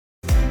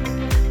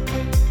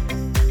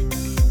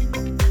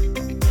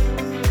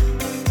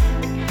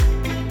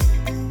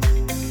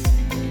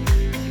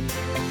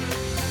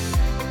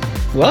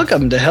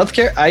Welcome to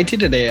Healthcare IT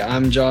Today.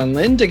 I'm John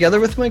Lynn, together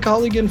with my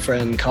colleague and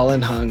friend,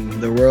 Colin Hung.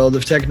 The world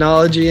of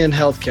technology and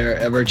healthcare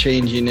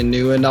ever-changing in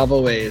new and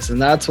novel ways,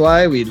 and that's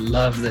why we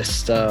love this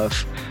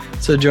stuff.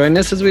 So join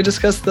us as we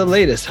discuss the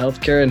latest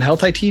healthcare and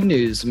health IT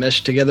news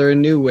meshed together in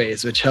new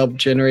ways, which help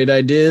generate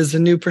ideas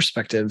and new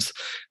perspectives.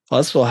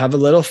 Plus, we'll have a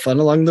little fun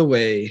along the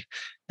way.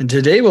 And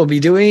today we'll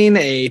be doing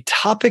a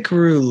topic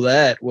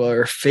roulette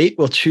where fate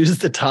will choose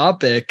the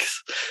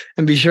topics.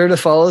 And be sure to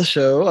follow the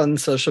show on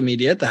social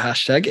media at the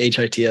hashtag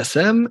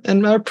HITSM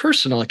and our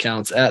personal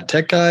accounts at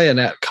TechGuy and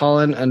at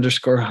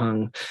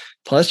Colin_Hung.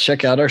 Plus,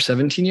 check out our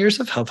 17 years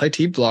of health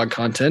IT blog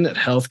content at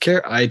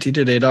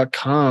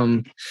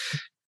healthcareittoday.com.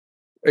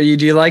 Do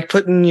you like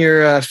putting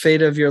your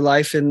fate of your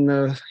life in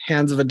the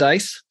hands of a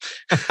dice?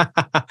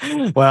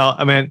 Well,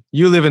 I mean,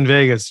 you live in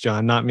Vegas,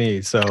 John, not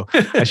me. So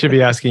I should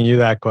be asking you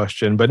that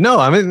question. But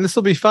no, I mean, this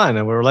will be fun.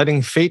 And we're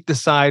letting fate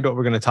decide what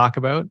we're going to talk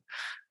about.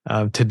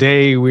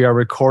 Today, we are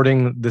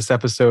recording this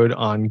episode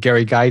on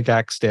Gary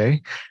Gygax's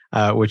day,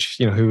 which,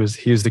 he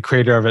was the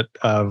creator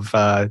of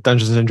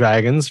Dungeons and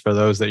Dragons, for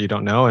those that you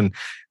don't know.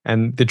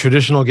 And the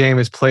traditional game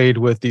is played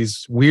with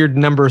these weird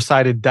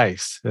number-sided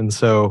dice. And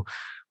so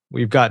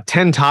we've got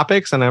 10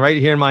 topics, and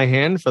right here in my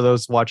hand, for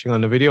those watching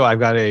on the video, I've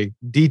got a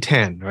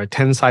D10, or a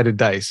 10-sided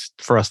dice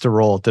for us to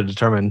roll to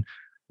determine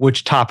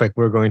which topic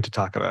we're going to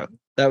talk about.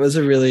 That was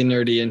a really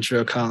nerdy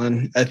intro,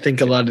 Colin. I think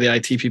a lot of the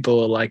IT people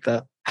will like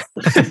that.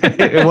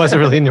 It was a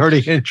really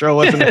nerdy intro,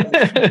 wasn't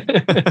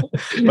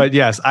it? But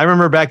yes, I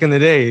remember back in the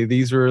day,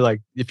 these were like,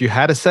 if you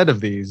had a set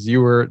of these,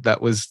 that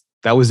was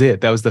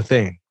it. That was the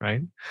thing,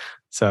 right?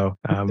 So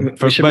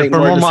we should make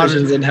more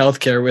decisions in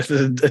healthcare with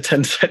a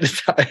 10-sided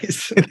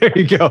dice. There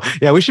you go.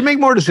 Yeah, we should make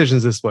more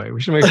decisions this way. We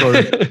should make more.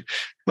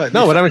 But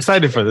I'm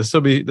excited for this.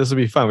 This will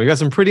be fun. We got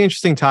some pretty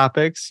interesting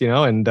topics,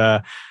 and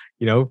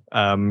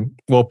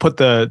we'll put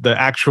the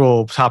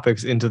actual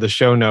topics into the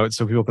show notes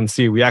so people can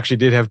see. We actually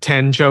did have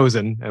 10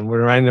 chosen, and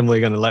we're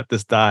randomly going to let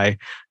this die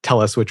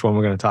tell us which one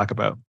we're going to talk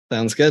about.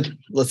 Sounds good.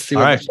 Let's see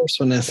what the first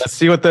one is. Let's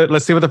see what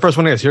the first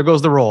one is. Here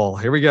goes the roll.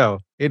 Here we go.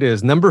 It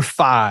is number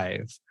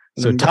 5.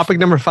 So topic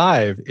number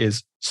 5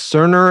 is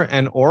Cerner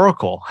and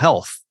Oracle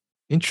Health.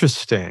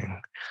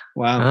 Interesting.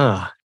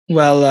 Wow.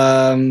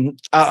 Well,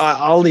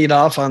 I'll lead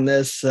off on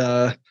this.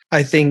 I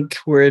think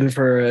we're in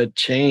for a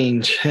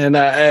change. And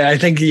I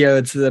think,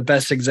 it's the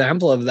best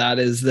example of that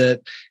is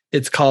that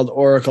it's called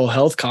Oracle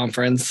Health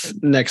Conference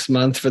next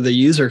month for the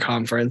user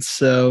conference.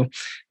 So,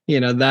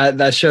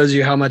 that shows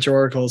you how much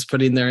Oracle is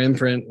putting their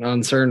imprint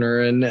on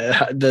Cerner. And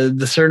the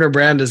Cerner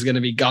brand is going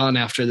to be gone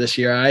after this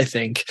year, I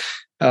think.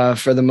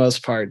 For the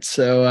most part.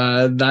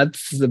 So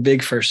that's the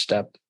big first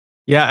step.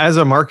 Yeah, as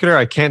a marketer,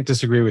 I can't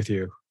disagree with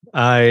you.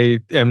 I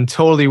am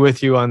totally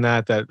with you on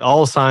that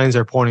all signs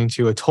are pointing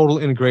to a total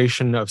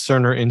integration of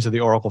Cerner into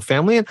the Oracle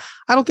family. And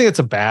I don't think it's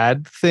a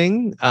bad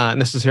thing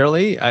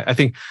necessarily. I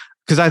think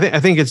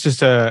it's just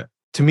to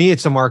me,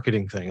 it's a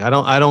marketing thing. I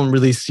don't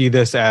really see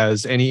this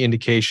as any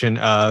indication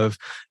of,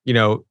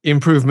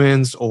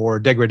 improvements or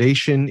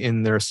degradation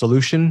in their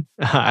solution.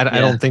 I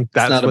don't think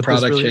that's not what a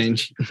product this really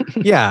change.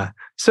 Yeah.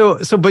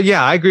 But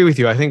yeah, I agree with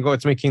you. I think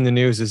what's making the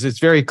news is it's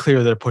very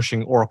clear they're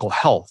pushing Oracle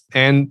Health.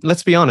 And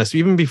let's be honest,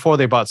 even before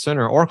they bought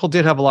Cerner, Oracle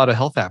did have a lot of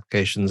health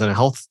applications and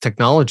health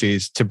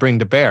technologies to bring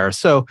to bear.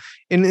 So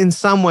in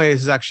some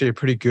ways, it's actually a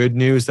pretty good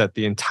news that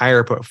the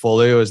entire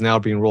portfolio is now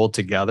being rolled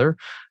together.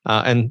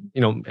 And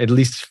at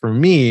least for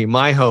me,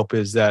 my hope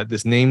is that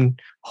this name,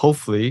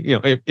 hopefully,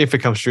 if it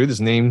comes true, this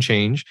name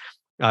change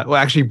will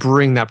actually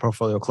bring that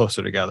portfolio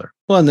closer together.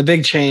 Well, and the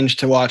big change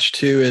to watch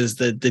too is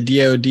that the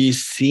DoD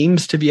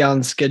seems to be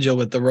on schedule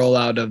with the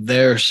rollout of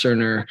their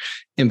Cerner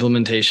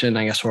implementation,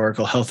 I guess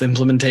Oracle Health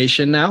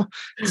implementation now.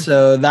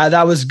 So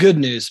that was good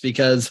news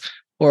because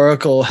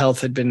Oracle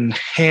Health had been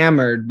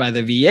hammered by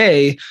the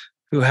VA,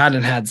 who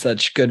hadn't had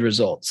such good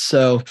results.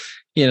 So,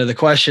 the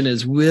question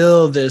is,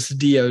 will this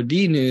DoD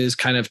news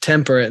kind of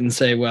temper it and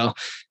say, well,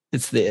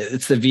 it's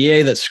the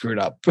VA that screwed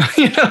up,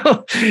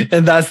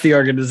 and that's the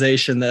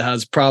organization that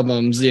has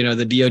problems. The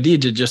DoD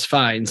did just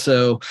fine.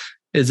 So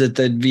is it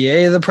the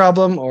VA the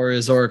problem, or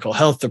is Oracle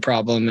Health the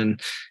problem?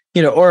 And,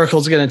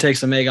 Oracle's going to take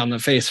some egg on the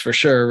face for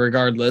sure,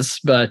 regardless.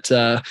 But,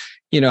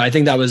 I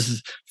think that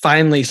was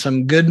finally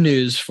some good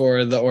news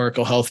for the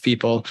Oracle Health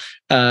people,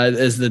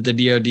 is that the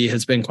DoD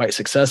has been quite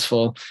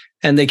successful.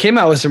 And they came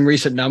out with some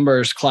recent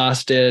numbers,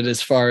 KLAS did,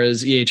 as far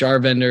as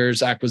EHR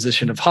vendors,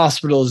 acquisition of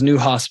hospitals, new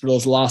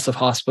hospitals, loss of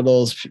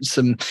hospitals,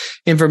 some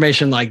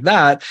information like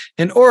that.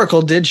 And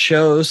Oracle did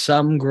show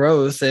some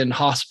growth in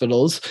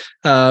hospitals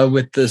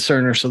with the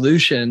Cerner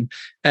solution.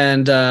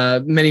 And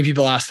many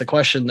people ask the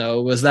question,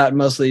 though, was that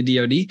mostly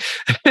DoD?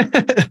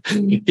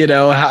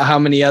 How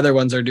many other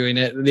ones are doing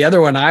it? The other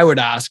one I would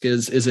ask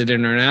is it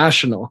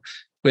international?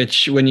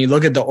 Which, when you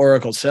look at the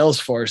Oracle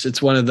Salesforce,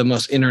 it's one of the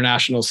most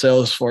international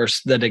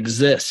Salesforce that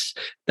exists,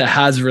 that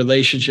has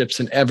relationships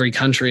in every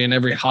country and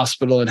every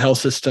hospital and health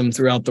system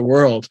throughout the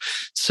world.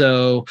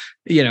 So,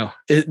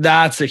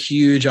 that's a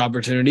huge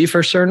opportunity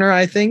for Cerner,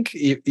 I think,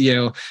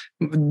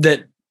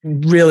 that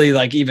really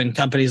like even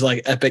companies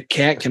like Epic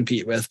can't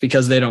compete with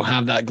because they don't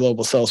have that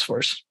global sales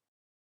force.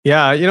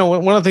 Yeah,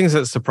 one of the things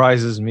that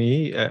surprises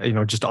me,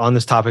 just on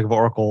this topic of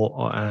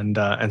Oracle and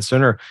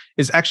Cerner,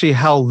 is actually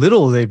how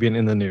little they've been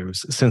in the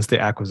news since the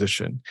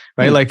acquisition.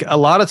 Right, like a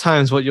lot of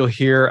times, what you'll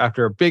hear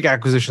after a big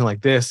acquisition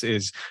like this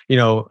is,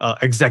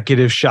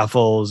 executive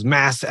shuffles,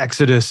 mass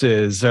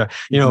exoduses,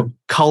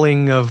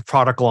 culling of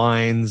product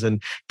lines,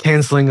 and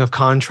canceling of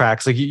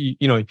contracts. Like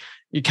you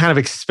kind of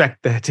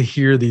expect that to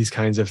hear these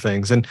kinds of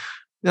things, and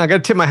I got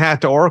to tip my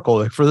hat to Oracle.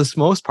 Like for the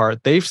most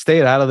part, they've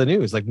stayed out of the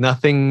news. Like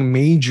nothing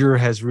major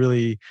has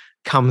really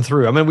come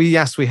through. I mean, we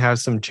have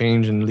some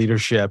change in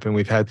leadership and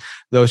we've had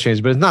those changes,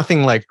 but it's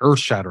nothing like earth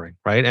shattering,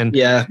 right? And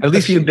yeah, at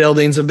least a few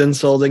buildings have been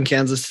sold in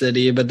Kansas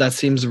City, but that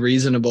seems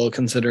reasonable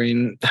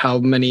considering how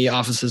many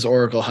offices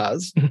Oracle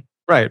has.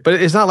 Right.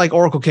 But it's not like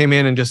Oracle came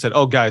in and just said,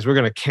 oh, guys, we're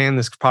going to can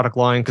this product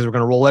line because we're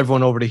going to roll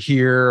everyone over to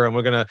here and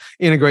we're going to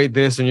integrate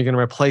this and you're going to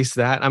replace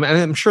that. I mean,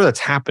 I'm sure that's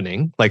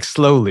happening like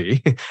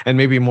slowly and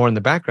maybe more in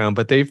the background,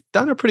 but they've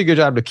done a pretty good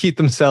job to keep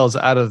themselves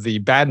out of the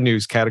bad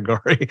news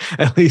category,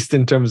 at least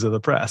in terms of the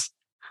press.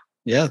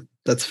 Yeah,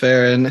 that's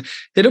fair. And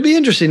it'll be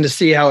interesting to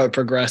see how it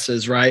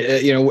progresses,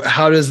 right?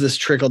 How does this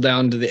trickle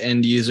down to the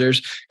end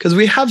users? Because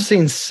we have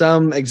seen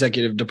some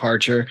executive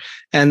departure.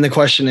 And the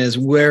question is,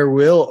 where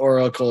will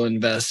Oracle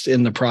invest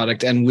in the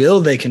product? And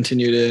will they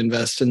continue to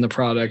invest in the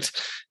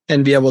product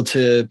and be able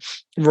to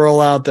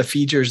roll out the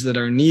features that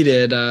are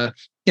needed? I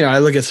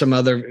look at some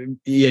other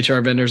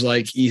EHR vendors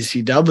like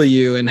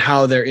ECW and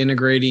how they're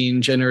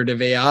integrating generative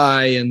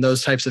AI and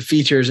those types of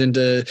features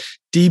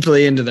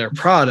deeply into their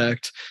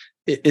product.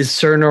 Is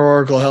Cerner or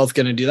Oracle Health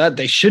going to do that?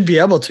 They should be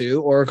able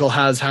to. Oracle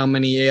has how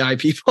many AI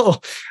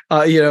people,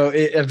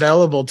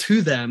 available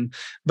to them,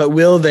 but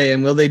will they?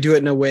 And will they do it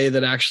in a way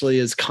that actually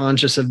is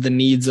conscious of the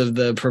needs of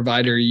the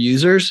provider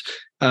users?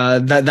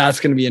 That's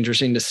going to be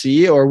interesting to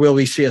see. Or will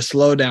we see a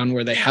slowdown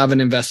where they haven't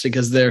invested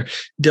because they're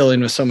dealing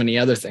with so many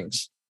other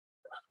things?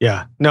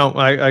 Yeah, no,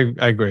 I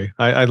agree.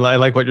 I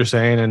like what you're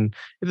saying, and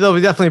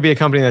there'll definitely be a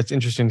company that's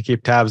interesting to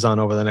keep tabs on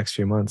over the next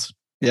few months.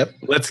 Yep.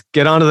 Let's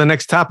get on to the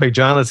next topic,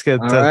 John. Let's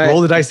get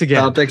roll the dice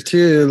again. Topic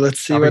 2.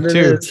 Let's see what it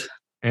is.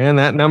 And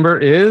that number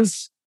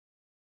is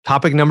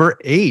topic number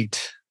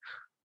 8.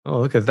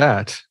 Oh, look at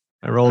that.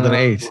 I rolled an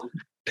 8.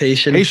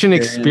 Patient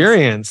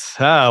experience.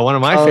 One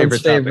of my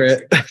favorite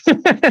topics.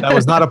 That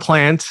was not a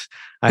plant.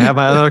 I have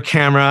my other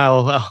camera.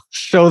 I'll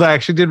show that I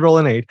actually did roll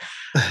an 8.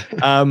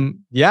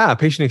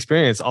 Patient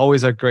experience,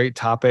 always a great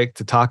topic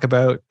to talk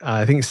about.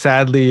 I think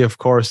sadly, of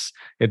course,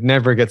 it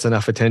never gets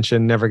enough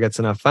attention, never gets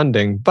enough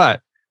funding.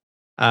 But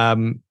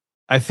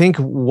I think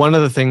one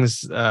of the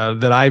things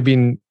that I've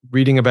been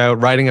writing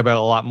about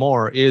a lot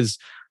more is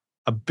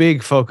a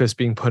big focus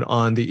being put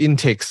on the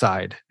intake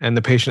side and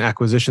the patient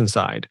acquisition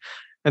side.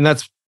 And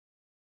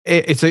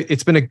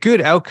it's been a good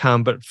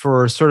outcome, but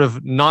for sort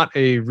of not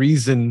a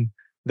reason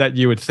that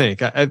you would think.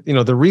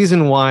 The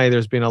reason why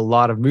there's been a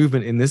lot of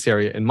movement in this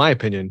area, in my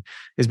opinion,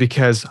 is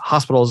because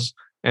hospitals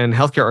and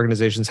healthcare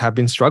organizations have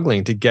been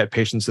struggling to get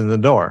patients in the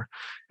door.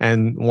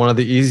 And one of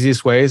the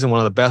easiest ways and one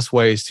of the best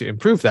ways to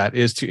improve that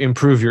is to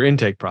improve your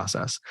intake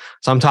process.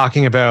 So I'm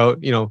talking about,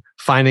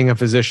 finding a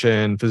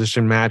physician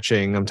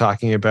matching. I'm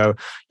talking about,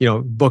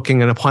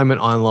 booking an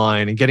appointment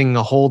online and getting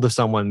a hold of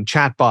someone,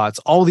 chatbots,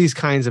 all these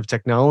kinds of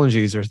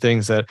technologies are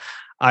things that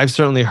I've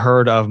certainly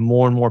heard of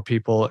more and more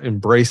people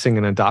embracing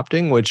and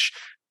adopting, which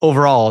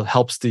overall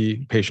helps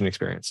the patient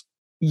experience.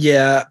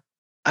 Yeah.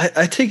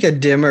 I take a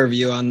dimmer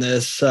view on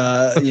this,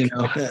 so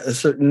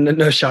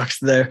no shocks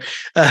there,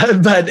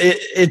 but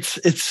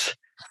it's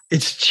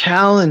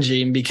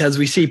challenging because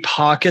we see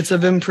pockets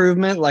of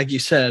improvement. Like you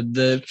said,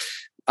 the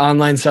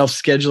online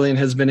self-scheduling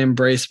has been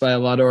embraced by a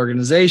lot of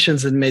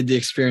organizations and made the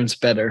experience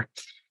better.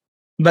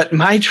 But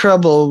my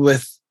trouble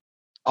with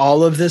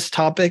all of this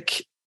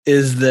topic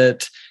is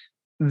that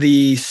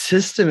the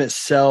system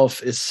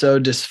itself is so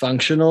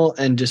dysfunctional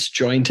and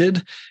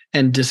disjointed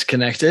and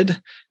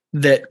disconnected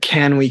that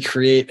can we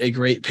create a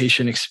great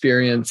patient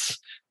experience,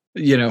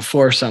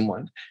 for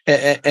someone?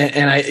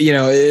 And I,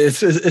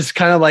 it's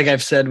kind of like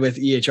I've said with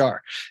EHR.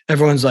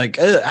 Everyone's like,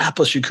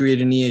 Apple should create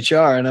an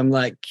EHR. And I'm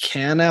like,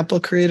 can Apple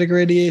create a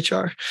great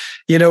EHR?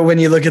 When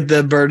you look at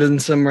the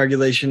burdensome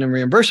regulation and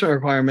reimbursement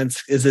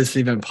requirements, is this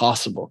even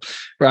possible?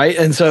 Right.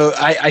 And so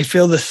I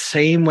feel the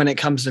same when it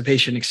comes to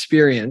patient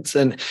experience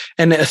and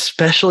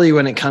especially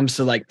when it comes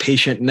to like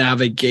patient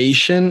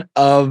navigation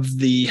of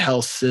the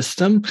health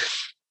system.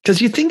 Because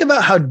you think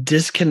about how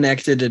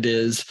disconnected it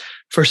is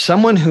for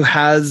someone who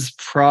has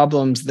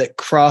problems that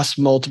cross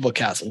multiple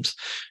chasms.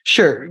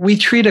 Sure, we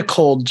treat a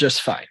cold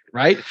just fine,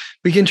 right?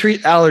 We can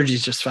treat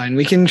allergies just fine.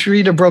 We can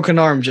treat a broken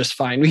arm just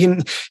fine. We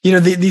can,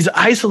 these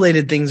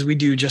isolated things we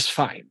do just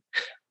fine.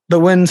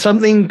 But when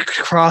something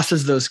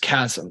crosses those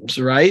chasms,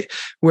 right,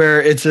 where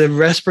it's a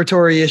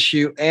respiratory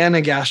issue and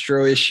a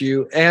gastro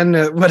issue and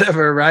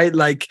whatever, right?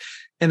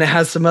 And it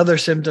has some other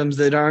symptoms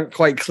that aren't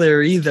quite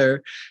clear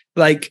either.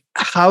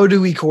 How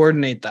do we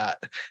coordinate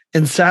that?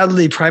 And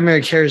sadly,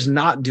 primary care is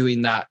not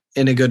doing that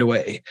in a good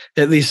way,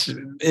 at least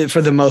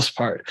for the most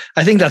part.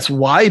 I think that's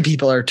why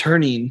people are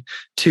turning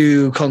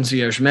to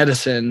concierge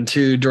medicine,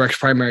 to direct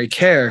primary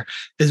care,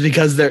 is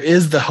because there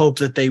is the hope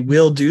that they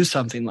will do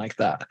something like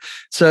that.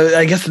 So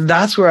I guess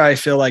that's where I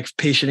feel like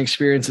patient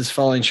experience is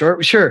falling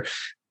short. Sure,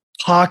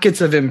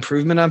 pockets of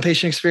improvement on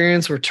patient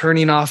experience. We're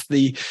turning off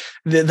the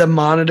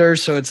monitor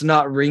so it's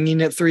not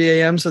ringing at 3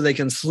 a.m. so they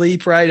can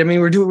sleep, right? I mean,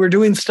 we're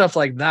doing stuff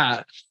like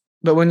that.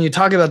 But when you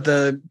talk about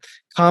the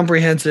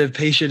comprehensive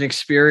patient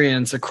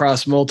experience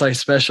across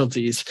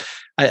multi-specialties,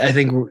 I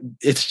think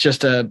it's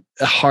just a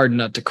hard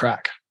nut to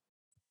crack.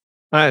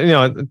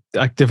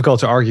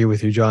 Difficult to argue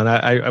with you, John.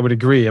 I would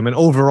agree. I mean,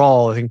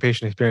 overall, I think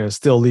patient experience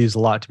still leaves a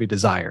lot to be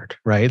desired,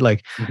 right?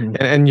 Like,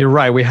 and you're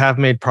right. We have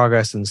made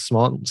progress in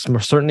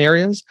certain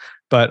areas,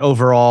 but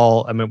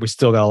overall, I mean, we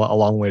still got a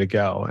long way to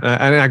go.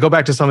 And I go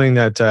back to something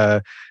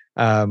that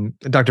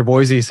Dr.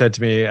 Boise said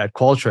to me at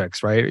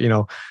Qualtrics, right?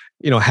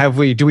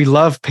 Do we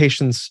love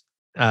patients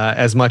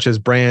as much as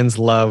brands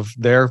love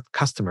their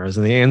customers?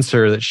 And the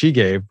answer that she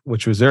gave,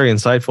 which was very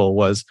insightful,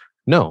 was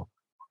no,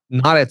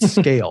 not at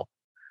scale.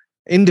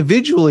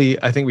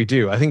 Individually, I think we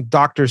do. I think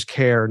doctors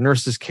care,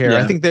 nurses care.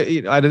 Yeah. I think that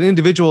at an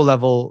individual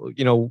level,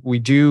 we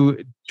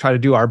do try to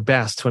do our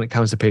best when it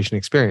comes to patient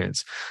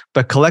experience.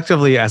 But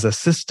collectively, as a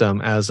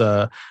system,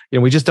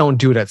 we just don't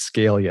do it at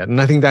scale yet.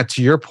 And I think that,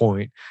 to your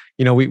point,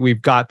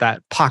 we've got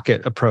that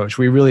pocket approach.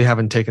 We really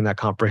haven't taken that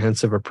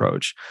comprehensive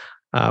approach.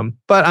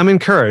 But I'm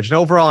encouraged. And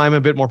overall, I'm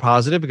a bit more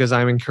positive because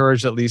I'm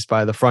encouraged at least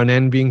by the front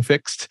end being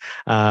fixed,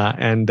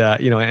 and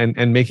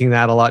making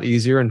that a lot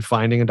easier, and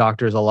finding a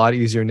doctor is a lot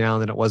easier now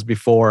than it was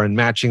before, and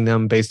matching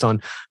them based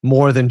on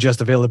more than just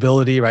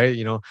availability, right?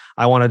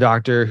 I want a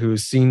doctor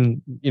who's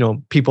seen,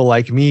 people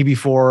like me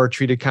before,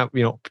 treated,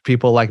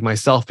 people like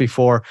myself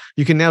before.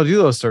 You can now do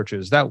those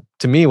searches. That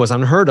to me was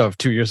unheard of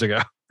 2 years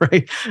ago,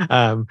 right?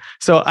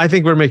 So I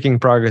think we're making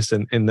progress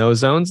in those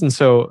zones. And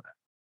so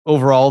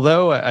overall,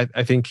 though,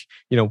 I think,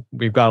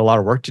 we've got a lot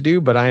of work to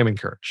do, but I am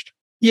encouraged.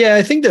 Yeah,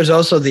 I think there's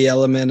also the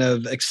element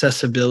of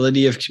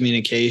accessibility of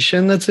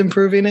communication that's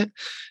improving it.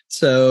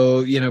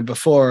 So,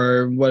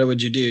 before, what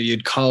would you do?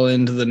 You'd call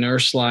into the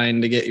nurse line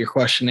to get your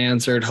question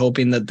answered,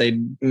 hoping that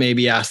they'd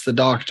maybe ask the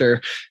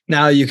doctor.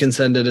 Now you can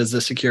send it as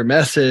a secure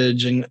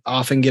message and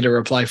often get a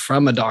reply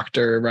from a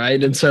doctor,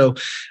 right? And so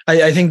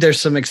I think there's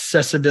some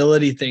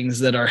accessibility things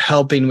that are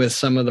helping with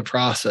some of the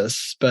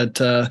process. But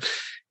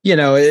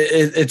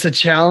it's a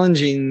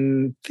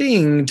challenging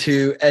thing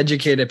to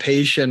educate a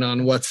patient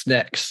on what's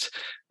next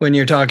when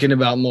you're talking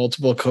about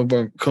multiple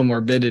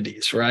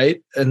comorbidities,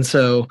 right? And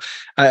so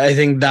I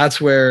think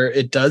that's where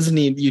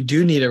you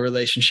do need a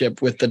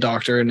relationship with the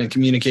doctor and a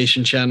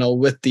communication channel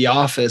with the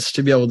office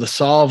to be able to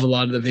solve a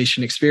lot of the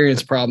patient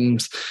experience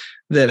problems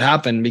that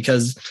happen,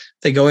 because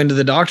they go into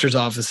the doctor's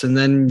office and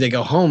then they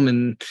go home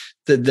and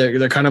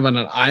they're kind of on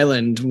an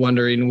island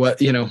wondering what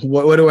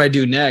do I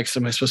do next?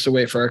 Am I supposed to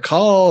wait for a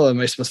call? Am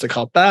I supposed to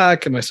call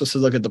back? Am I supposed to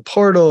look at the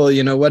portal?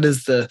 What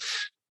is the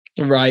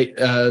right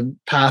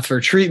path for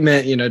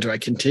treatment? Do I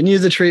continue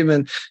the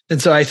treatment?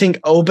 And so I think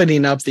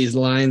opening up these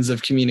lines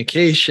of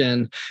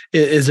communication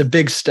is a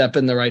big step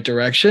in the right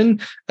direction,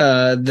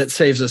 that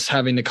saves us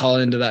having to call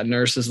into that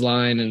nurse's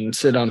line and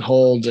sit on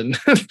hold and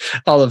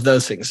all of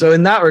those things. So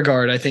in that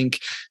regard, I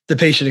think the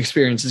patient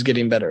experience is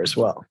getting better as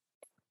well.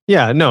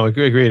 Yeah, no,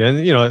 agreed.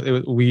 And,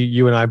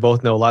 you and I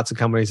both know lots of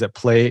companies that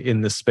play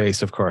in this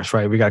space, of course,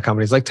 right? We got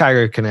companies like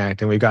Tiger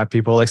Connect, and we got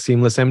people like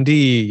Seamless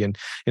MD, and,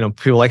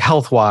 people like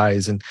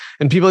HealthWise,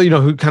 and people,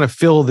 who kind of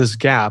fill this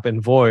gap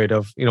and void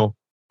of,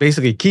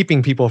 basically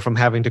keeping people from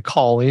having to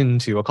call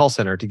into a call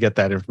center to get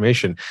that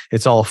information.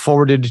 It's all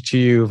forwarded to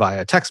you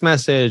via text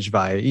message,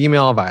 via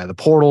email, via the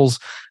portals.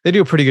 They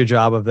do a pretty good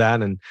job of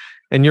that.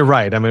 And you're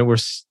right. I mean,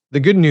 the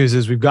good news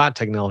is we've got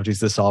technologies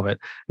to solve it.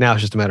 Now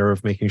it's just a matter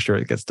of making sure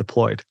it gets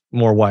deployed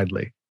more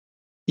widely.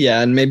 Yeah,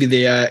 and maybe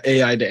the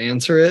AI to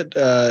answer it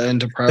and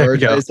to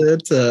prioritize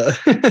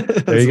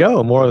it. There you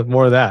go.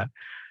 More of that.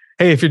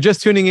 Hey, if you're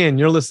just tuning in,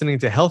 you're listening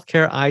to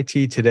Healthcare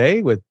IT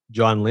Today with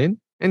John Lin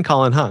and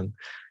Colin Hung.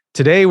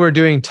 Today, we're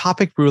doing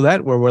Topic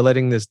Roulette, where we're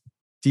letting this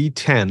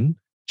D10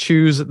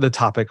 choose the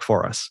topic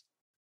for us.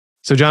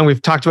 So, John,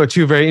 we've talked about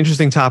two very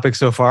interesting topics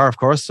so far, of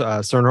course,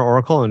 Cerner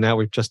Oracle, and now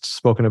we've just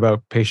spoken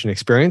about patient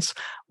experience.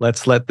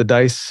 Let's let the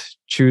dice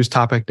choose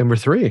topic number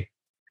 3.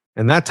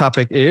 And that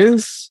topic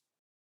is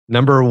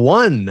number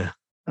 1.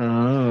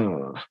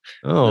 Oh,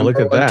 look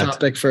at that.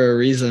 Topic for a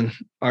reason.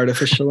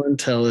 Artificial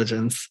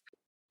intelligence.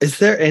 Is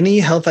there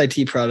any health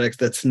IT product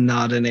that's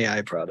not an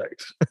AI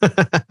product?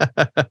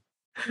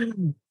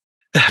 I'm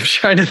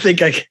trying to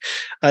think. I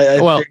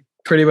think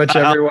pretty much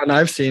everyone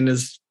I've seen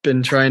has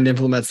been trying to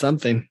implement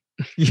something.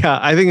 Yeah,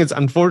 I think it's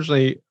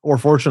unfortunately or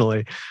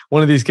fortunately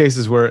one of these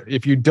cases where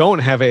if you don't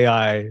have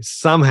AI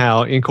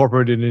somehow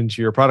incorporated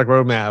into your product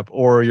roadmap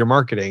or your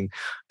marketing,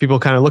 people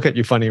kind of look at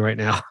you funny right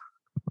now.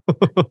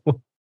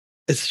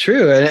 It's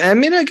true. I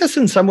mean, I guess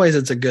in some ways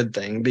it's a good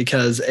thing,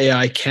 because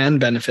AI can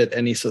benefit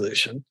any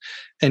solution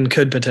and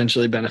could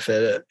potentially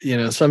benefit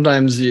it.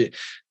 Sometimes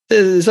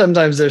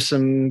there's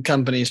some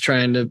companies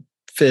trying to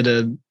fit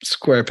a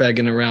square peg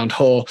in a round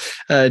hole.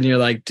 And you're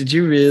like, did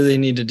you really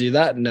need to do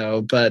that?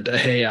 No, but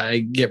hey,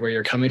 I get where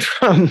you're coming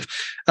from.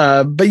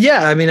 But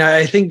yeah, I mean,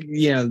 I think,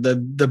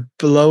 the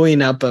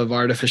blowing up of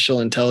artificial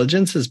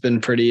intelligence has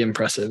been pretty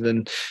impressive.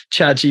 And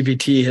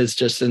ChatGPT has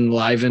just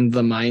enlivened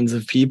the minds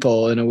of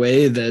people in a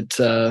way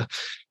that,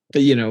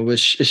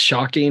 is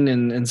shocking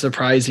and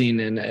surprising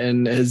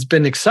and has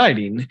been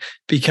exciting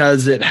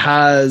because it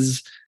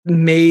has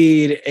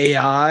made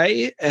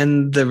AI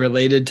and the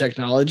related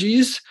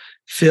technologies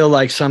feel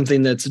like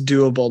something that's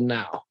doable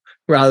now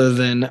rather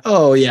than,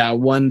 oh yeah,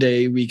 one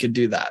day we could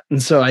do that.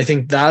 And so I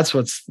think that's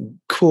what's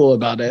cool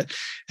about it.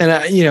 And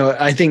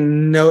I think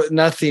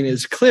nothing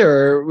is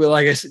clearer.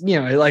 Like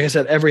I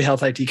said, every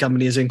health IT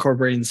company is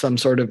incorporating some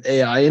sort of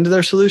AI into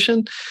their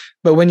solution.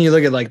 But when you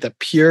look at like the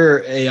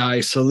pure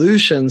AI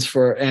solutions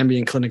for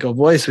ambient clinical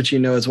voice, which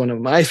is one of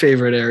my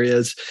favorite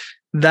areas,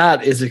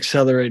 that is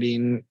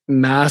accelerating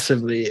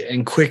massively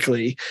and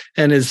quickly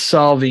and is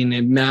solving a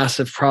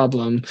massive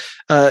problem.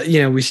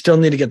 We still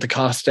need to get the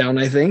cost down,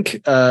 I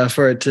think,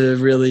 for it to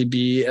really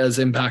be as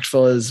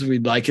impactful as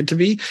we'd like it to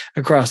be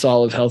across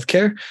all of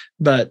healthcare.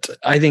 But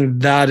I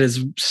think that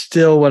is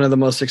still one of the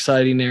most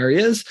exciting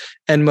areas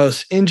and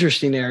most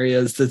interesting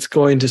areas that's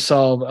going to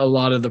solve a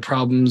lot of the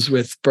problems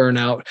with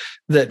burnout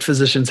that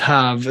physicians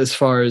have as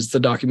far as the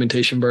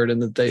documentation burden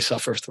that they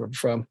suffer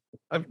from.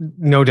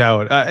 No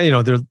doubt.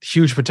 There's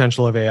huge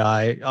potential of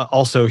AI,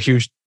 also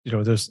huge,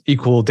 there's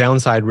equal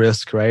downside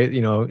risk, right?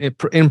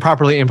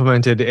 Improperly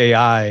implemented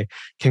AI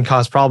can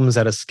cause problems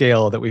at a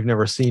scale that we've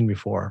never seen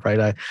before,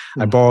 right?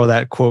 I borrow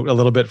that quote a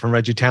little bit from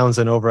Reggie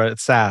Townsend over at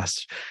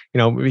SAS.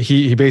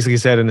 He basically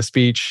said in a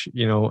speech,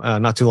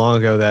 not too long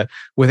ago that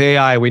with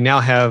AI, we now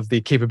have the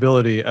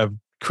capability of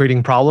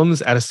creating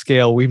problems at a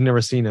scale we've never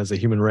seen as a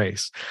human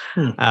race.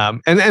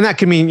 And that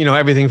can mean,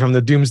 everything from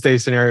the doomsday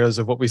scenarios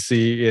of what we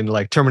see in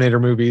like Terminator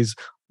movies,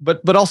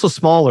 but also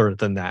smaller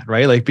than that,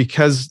 right? Like,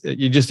 because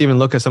you just even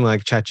look at something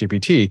like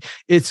ChatGPT,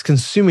 it's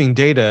consuming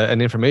data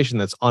and information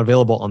that's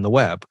available on the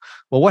web.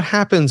 Well, what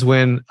happens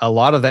when a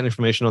lot of that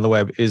information on the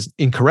web is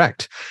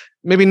incorrect?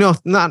 Maybe not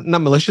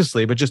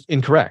maliciously, but just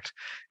incorrect.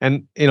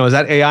 And, is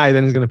that AI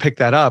then is going to pick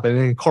that up and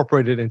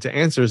incorporate it into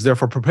answers,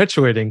 therefore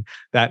perpetuating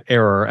that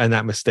error and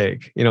that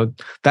mistake?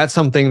 That's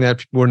something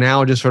that we're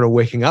now just sort of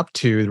waking up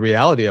to the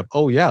reality of,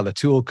 oh yeah, the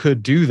tool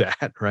could do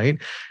that, right?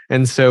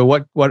 And so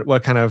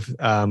what kind of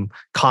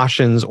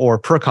cautions or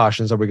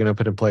precautions are we going to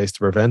put in place to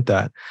prevent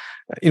that?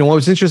 What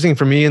was interesting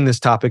for me in this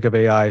topic of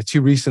AI,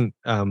 two recent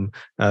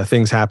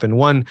things happened.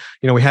 One,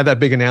 we had that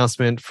big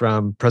announcement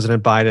from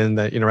President Biden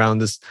that, around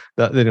this,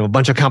 a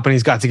bunch of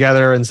companies got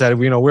together and said,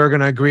 we're going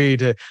to agree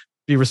to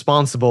be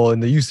responsible in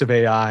the use of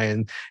AI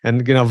and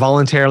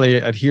voluntarily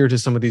adhere to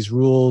some of these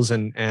rules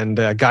and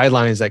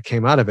guidelines that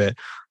came out of it.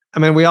 I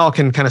mean, we all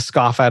can kind of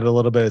scoff at it a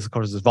little bit. Of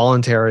course, it's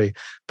voluntary,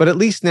 but at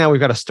least now we've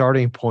got a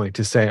starting point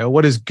to say,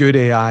 what is good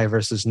AI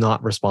versus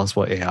not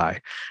responsible AI?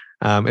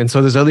 And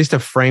so there's at least a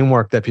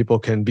framework that people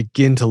can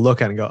begin to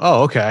look at and go,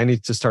 oh, okay, I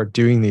need to start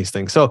doing these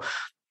things. So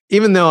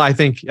even though I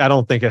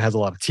don't think it has a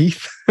lot of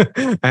teeth,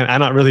 and I'm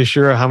not really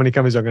sure how many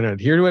companies are going to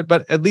adhere to it,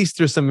 but at least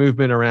there's some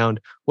movement around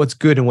what's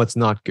good and what's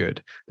not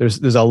good.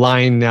 There's a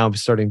line now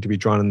starting to be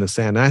drawn in the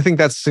sand. And I think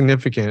that's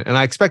significant. And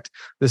I expect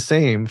the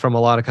same from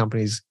a lot of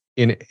companies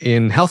in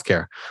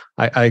healthcare.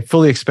 I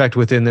fully expect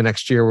within the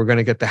next year, we're going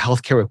to get the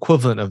healthcare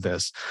equivalent of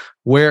this.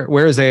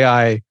 Where is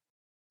AI?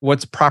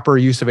 What's proper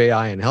use of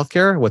AI in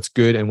healthcare? What's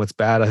good and what's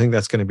bad? I think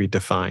that's going to be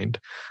defined.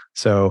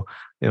 So,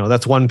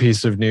 that's one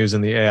piece of news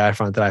in the AI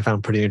front that I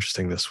found pretty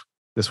interesting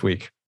this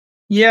week.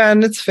 Yeah,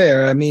 and it's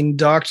fair. I mean,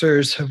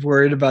 doctors have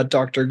worried about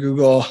Dr.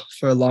 Google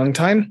for a long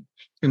time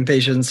and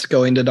patients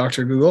going to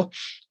Dr. Google.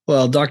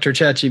 Well, Dr.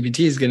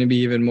 ChatGPT is going to be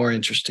even more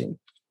interesting,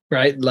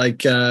 right?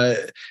 Like,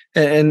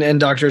 and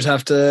doctors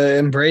have to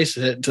embrace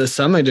it to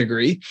some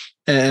degree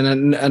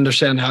and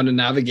understand how to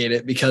navigate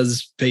it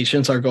because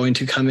patients are going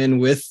to come in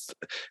with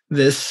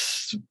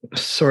this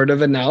sort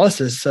of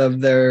analysis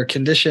of their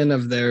condition,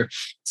 of their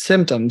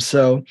symptoms.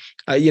 So,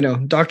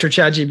 Dr.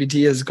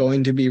 ChatGPT is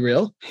going to be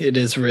real. It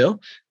is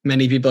real.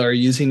 Many people are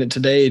using it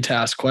today to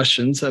ask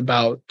questions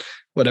about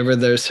whatever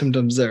their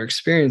symptoms they're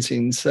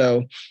experiencing.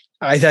 So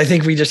I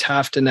think we just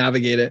have to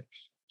navigate it.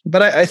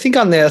 But I think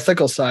on the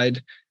ethical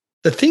side,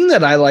 the thing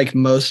that I like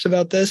most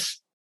about this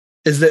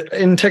is that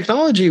in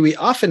technology, we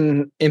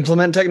often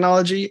implement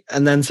technology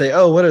and then say,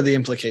 oh, what are the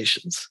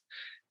implications?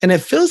 And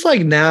it feels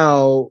like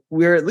now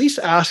we're at least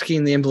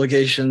asking the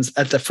implications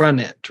at the front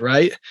end,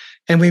 right?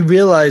 And we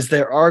realize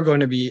there are going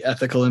to be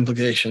ethical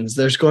implications.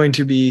 There's going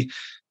to be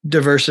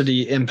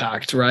diversity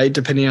impact, right?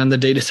 Depending on the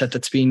data set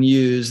that's being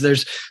used.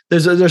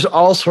 There's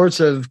all sorts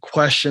of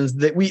questions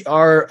that we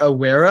are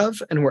aware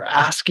of and we're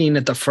asking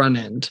at the front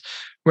end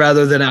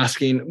rather than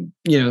asking,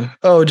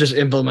 just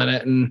implement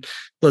it and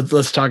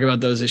let's talk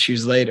about those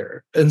issues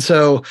later. And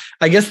so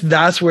I guess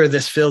that's where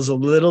this feels a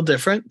little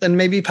different than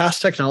maybe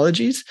past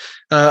technologies.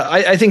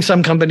 I think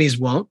some companies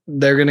won't.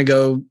 They're going to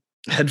go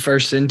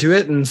headfirst into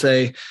it and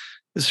say,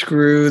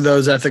 screw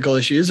those ethical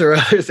issues or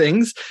other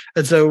things.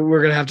 And so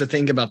we're going to have to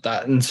think about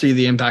that and see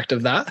the impact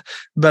of that.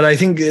 But I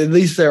think at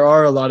least there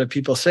are a lot of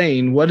people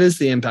saying, what is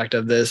the impact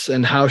of this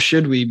and how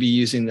should we be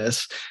using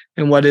this?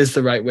 And what is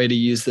the right way to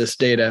use this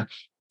data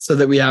so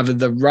that we have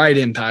the right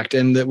impact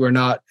and that we're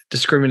not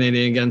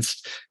discriminating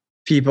against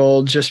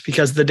people just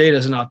because the data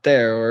is not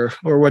there,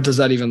 or what does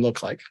that even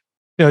look like?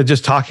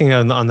 Just talking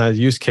on that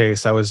use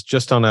case, I was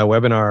just on a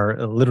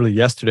webinar literally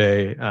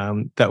yesterday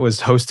that was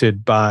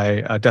hosted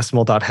by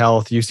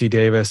Decimal.Health, UC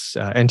Davis,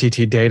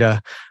 NTT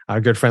Data. Our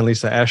good friend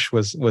Lisa Esch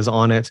was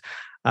on it.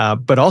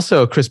 But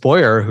also Chris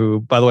Boyer,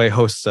 who, by the way,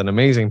 hosts an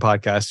amazing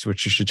podcast,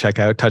 which you should check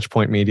out,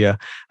 Touchpoint Media,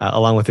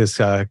 along with his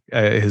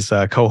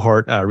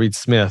cohort, Reed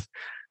Smith.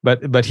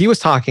 But he was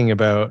talking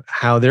about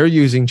how they're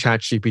using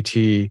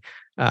ChatGPT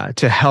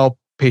to help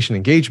patient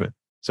engagement.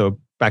 So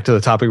back to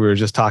the topic we were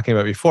just talking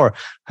about before,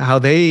 how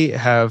they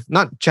have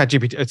not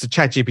ChatGPT, it's a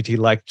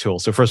ChatGPT-like tool.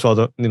 So first of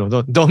all,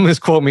 don't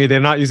misquote me. They're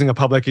not using a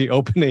publicly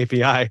open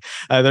API.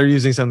 They're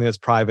using something that's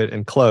private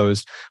and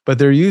closed, but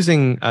they're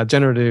using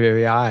generative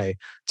AI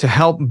to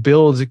help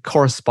build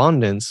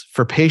correspondence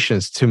for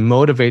patients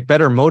to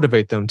better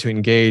motivate them to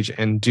engage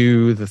and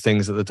do the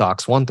things that the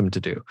docs want them to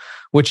do,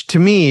 which to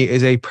me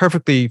is a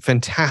perfectly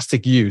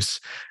fantastic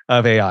use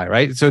of AI,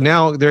 right? So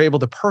now they're able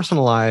to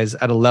personalize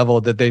at a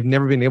level that they've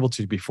never been able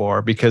to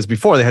before, because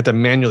before they had to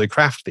manually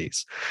craft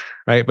these,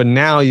 right? But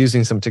now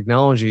using some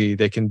technology,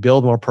 they can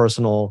build more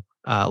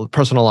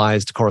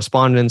personalized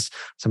correspondence,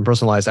 some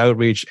personalized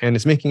outreach, and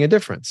it's making a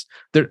difference.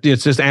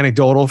 It's just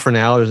anecdotal for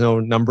now. There's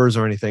no numbers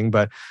or anything,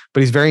 but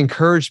he's very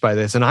encouraged by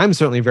this. And I'm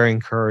certainly very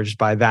encouraged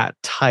by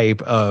that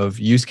type of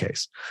use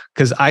case,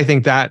 because I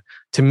think that,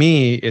 to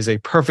me, is a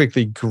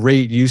perfectly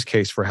great use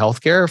case for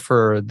healthcare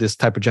for this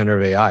type of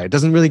generative AI. It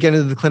doesn't really get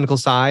into the clinical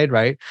side,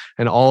 right?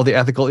 And all the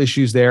ethical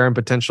issues there and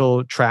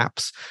potential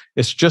traps.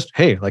 It's just,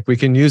 hey, like we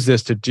can use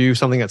this to do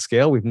something at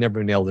scale we've never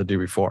been able to do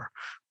before.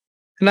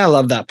 And I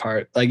love that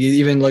part. Like, you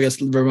even look at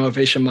remote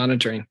patient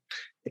monitoring.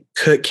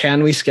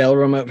 Can we scale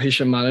remote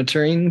patient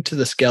monitoring to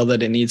the scale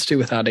that it needs to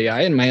without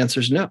AI? And my answer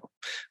is no.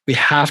 We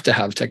have to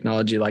have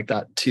technology like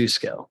that to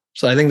scale.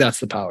 So I think that's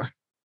the power.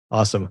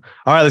 Awesome.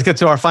 All right, let's get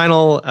to our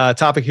final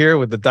topic here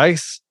with the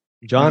dice,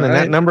 John. And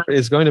that number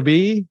is going to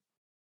be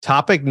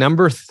topic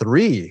number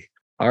 3.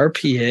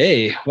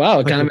 RPA.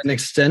 Wow, kind of an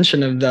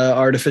extension of the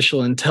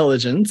artificial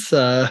intelligence.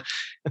 The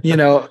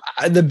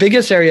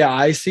biggest area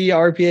I see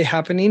RPA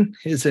happening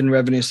is in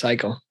revenue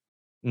cycle.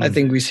 I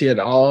think we see it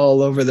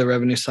all over the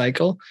revenue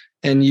cycle,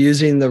 and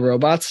using the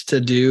robots to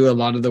do a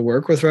lot of the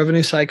work with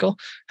revenue cycle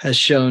has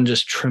shown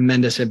just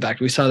tremendous impact.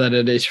 We saw that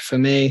at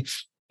HFMA.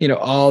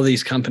 All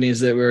these companies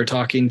that we were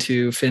talking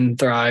to,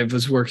 FinThrive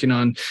was working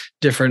on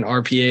different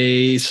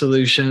RPA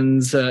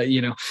solutions.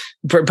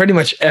 Pretty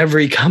much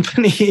every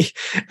company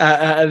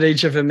at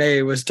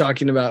HFMA was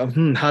talking about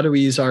how do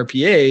we use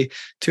RPA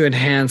to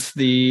enhance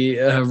the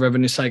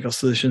revenue cycle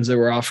solutions that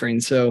we're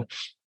offering. So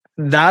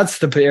that's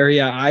the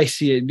area I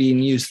see it being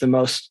used the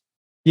most.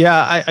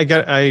 Yeah,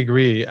 I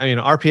agree. I mean,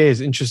 RPA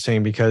is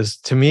interesting because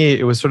to me,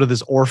 it was sort of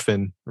this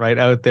orphan right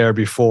out there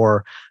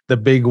before the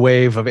big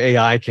wave of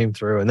AI came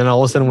through. And then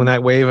all of a sudden, when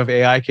that wave of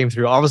AI came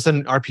through, all of a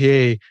sudden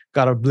RPA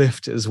got a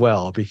lift as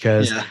well,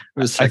 because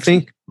I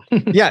think,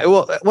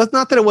 well,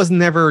 not that it was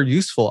never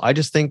useful. I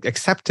just think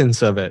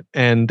acceptance of it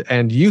and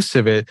use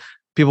of it,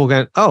 people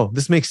go, oh,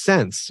 this makes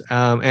sense.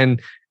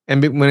 And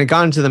when it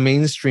got into the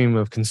mainstream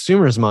of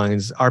consumers'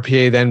 minds,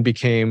 RPA then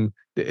became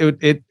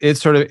it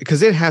sort of,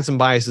 because it had some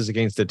biases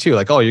against it too.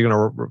 Like, oh, you're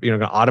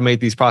gonna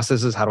automate these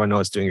processes. How do I know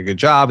it's doing a good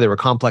job? They were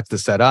complex to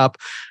set up.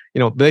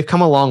 They've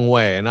come a long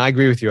way, and I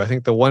agree with you. I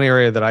think the one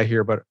area that I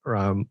hear about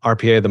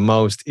RPA the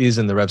most is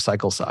in the rev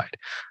cycle side.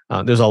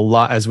 There's a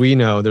lot, as we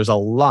know, there's a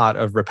lot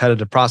of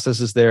repetitive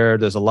processes there.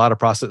 There's a lot of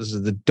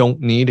processes that don't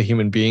need a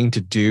human being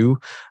to do,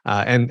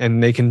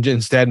 and they can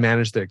instead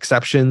manage the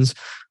exceptions.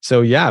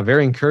 So yeah,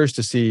 very encouraged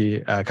to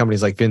see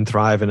companies like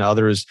FinThrive and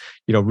others,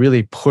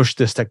 really push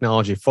this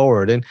technology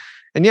forward.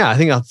 And yeah, I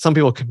think some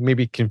people could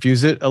maybe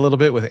confuse it a little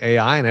bit with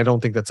AI, and I don't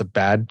think that's a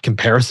bad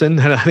comparison.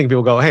 And I think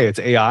people go, hey, it's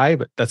AI,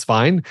 but that's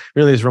fine.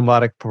 Really, it's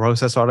robotic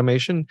process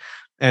automation.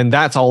 And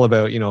that's all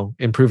about,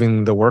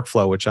 improving the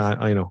workflow, which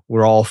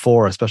we're all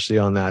for, especially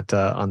on that,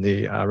 on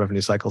the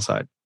revenue cycle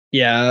side.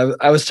 Yeah,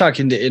 I was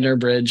talking to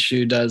Interbridge,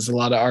 who does a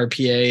lot of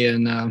RPA,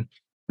 and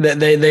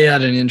they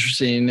had an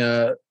interesting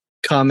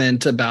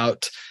comment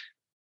about,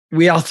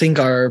 we all think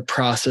our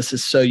process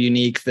is so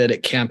unique that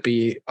it can't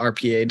be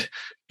RPA'd,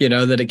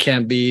 that it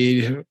can't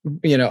be,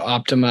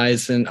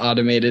 optimized and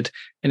automated.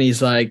 And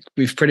he's like,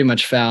 we've pretty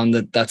much found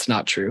that that's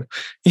not true.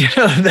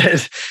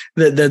 That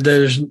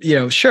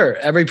there's, sure,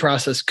 every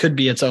process could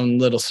be its own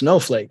little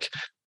snowflake,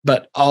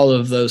 but all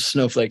of those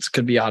snowflakes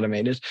could be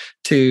automated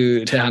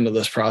to handle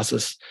this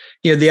process.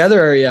 The other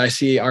area I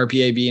see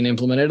RPA being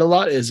implemented a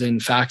lot is in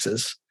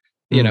faxes.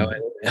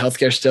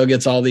 Healthcare still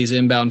gets all these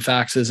inbound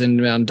faxes,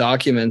 inbound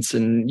documents,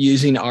 and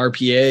using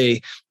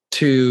RPA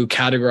to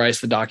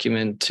categorize the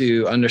document,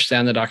 to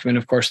understand the document,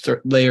 of course,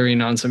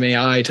 layering on some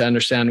AI to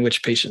understand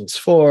which patient's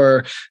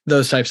for,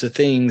 those types of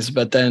things,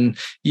 but then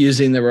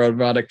using the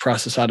robotic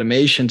process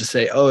automation to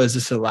say, oh, is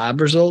this a lab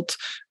result,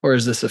 or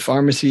is this a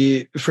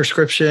pharmacy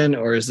prescription,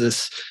 or is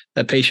this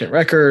a patient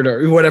record,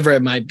 or whatever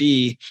it might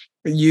be.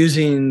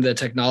 Using the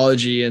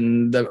technology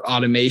and the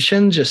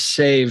automation just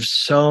saves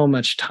so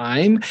much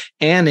time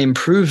and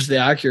improves the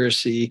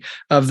accuracy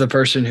of the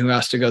person who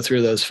has to go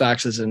through those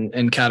faxes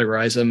and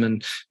categorize them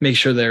and make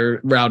sure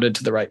they're routed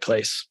to the right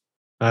place.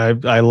 I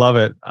love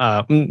it.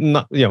 I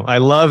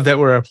love that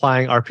we're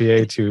applying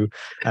RPA to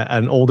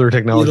an older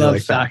technology you love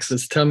like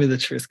faxes. Tell me the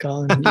truth,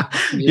 Colin.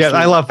 Yeah,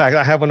 I love faxes.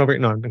 I have one over.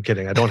 No, I'm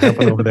kidding. I don't have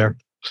one over there.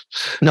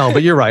 No,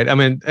 but you're right. I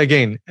mean,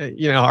 again,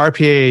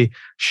 RPA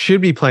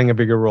should be playing a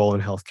bigger role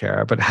in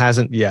healthcare, but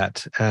hasn't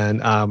yet. And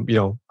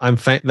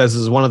this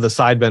is one of the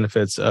side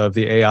benefits of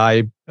the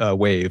AI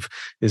wave,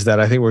 is that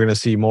I think we're going to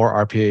see more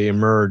RPA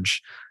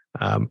emerge.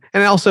 And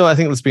also, I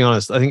think, let's be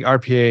honest, I think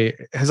RPA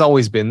has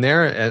always been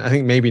there, and I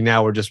think maybe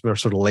now we're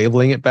sort of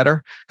labeling it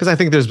better, because I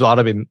think there's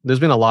been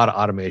a lot of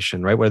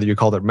automation, right? Whether you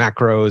call it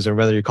macros or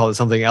whether you call it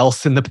something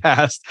else in the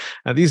past,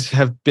 these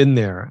have been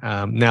there.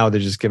 Now they're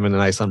just given a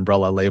nice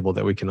umbrella label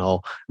that we can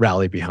all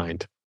rally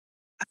behind.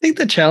 I think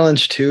the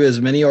challenge too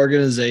is many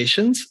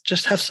organizations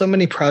just have so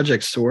many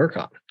projects to work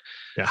on.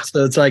 Yeah.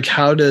 So it's like,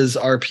 how does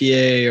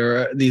RPA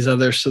or these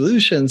other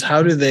solutions,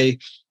 how do they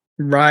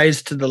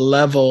rise to the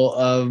level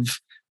of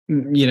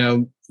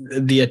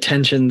the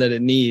attention that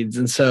it needs?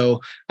 And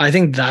so I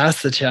think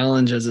that's the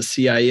challenge as a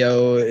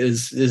CIO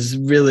is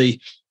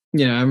really,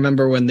 I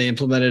remember when they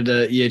implemented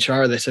a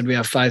EHR, they said, we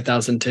have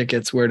 5,000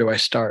 tickets. Where do I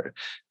start?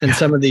 And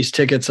some of these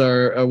tickets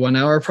are a 1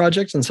 hour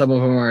project and some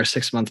of them are a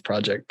 6-month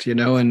project,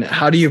 and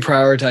how do you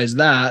prioritize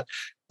that?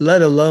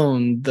 Let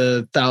alone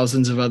the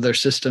thousands of other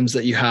systems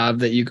that you have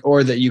that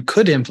you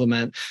could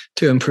implement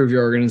to improve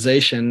your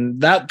organization.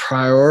 That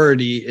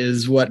priority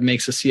is what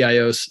makes a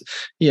CIO's,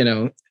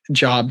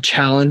 job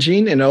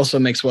challenging, and also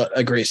makes what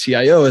a great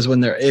CIO is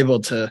when they're able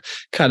to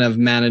kind of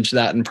manage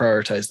that and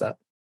prioritize that.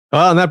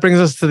 Well, and that brings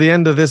us to the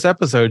end of this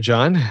episode,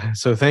 John.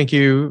 So thank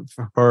you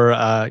for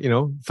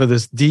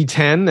this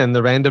D10 and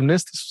the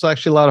randomness. This was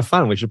actually a lot of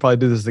fun. We should probably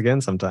do this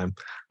again sometime.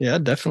 Yeah,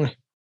 definitely.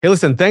 Hey,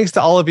 listen, thanks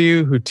to all of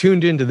you who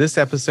tuned into this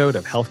episode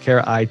of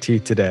Healthcare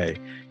IT Today.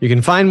 You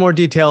can find more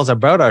details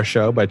about our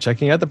show by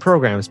checking out the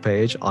programs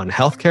page on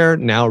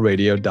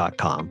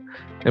healthcarenowradio.com.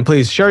 And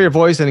please share your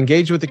voice and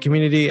engage with the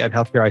community at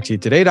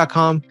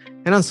healthcareittoday.com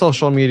and on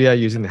social media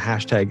using the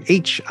hashtag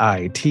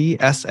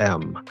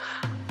HITSM.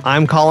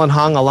 I'm Colin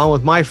Hung, along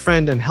with my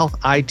friend and health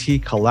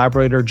IT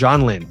collaborator,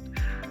 John Lynn.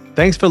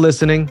 Thanks for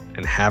listening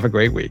and have a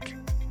great week.